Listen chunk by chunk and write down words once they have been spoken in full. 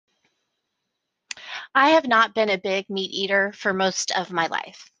I have not been a big meat eater for most of my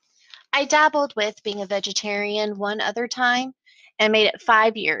life. I dabbled with being a vegetarian one other time and made it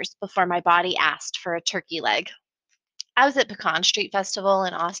 5 years before my body asked for a turkey leg. I was at Pecan Street Festival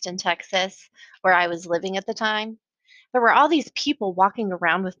in Austin, Texas, where I was living at the time. There were all these people walking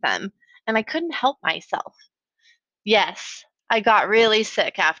around with them, and I couldn't help myself. Yes, I got really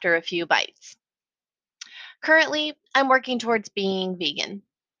sick after a few bites. Currently, I'm working towards being vegan.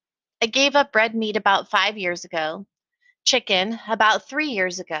 I gave up red meat about 5 years ago, chicken about 3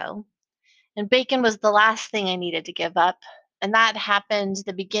 years ago, and bacon was the last thing I needed to give up, and that happened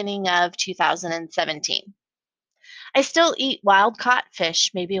the beginning of 2017. I still eat wild caught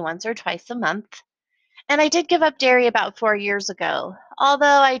fish maybe once or twice a month, and I did give up dairy about 4 years ago, although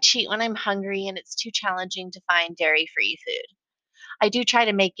I cheat when I'm hungry and it's too challenging to find dairy free food. I do try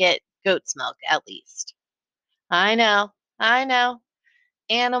to make it goat's milk at least. I know.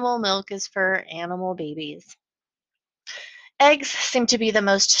 Animal milk is for animal babies. Eggs seem to be the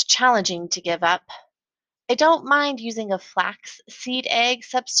most challenging to give up. I don't mind using a flax seed egg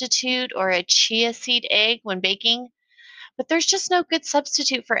substitute or a chia seed egg when baking, but there's just no good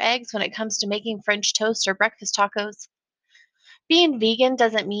substitute for eggs when it comes to making French toast or breakfast tacos. Being vegan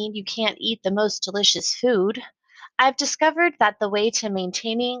doesn't mean you can't eat the most delicious food. I've discovered that the way to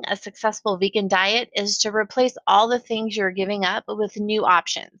maintaining a successful vegan diet is to replace all the things you're giving up with new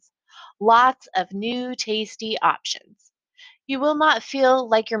options. Lots of new, tasty options. You will not feel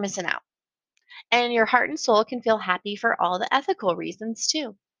like you're missing out, and your heart and soul can feel happy for all the ethical reasons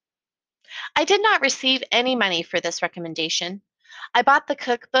too. I did not receive any money for this recommendation. I bought the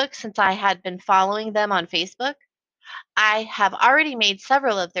cookbook since I had been following them on Facebook. I have already made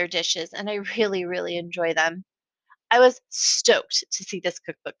several of their dishes and I really, really enjoy them. I was stoked to see this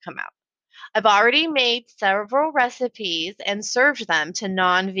cookbook come out. I've already made several recipes and served them to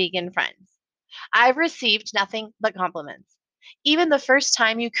non vegan friends. I've received nothing but compliments. Even the first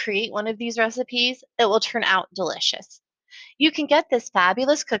time you create one of these recipes, it will turn out delicious. You can get this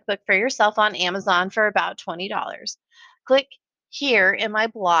fabulous cookbook for yourself on Amazon for about $20. Click here in my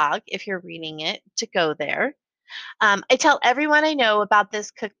blog if you're reading it to go there. I tell everyone I know about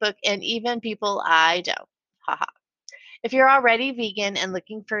this cookbook and even people I don't. Haha. If you're already vegan and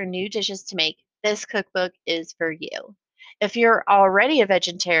looking for new dishes to make, this cookbook is for you. If you're already a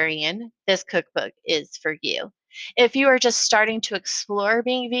vegetarian, this cookbook is for you. If you are just starting to explore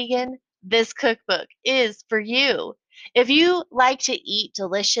being vegan, this cookbook is for you. If you like to eat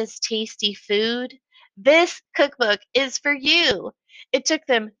delicious, tasty food, this cookbook is for you. It took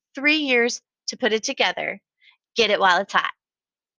them 3 years to put it together. Get it while it's hot.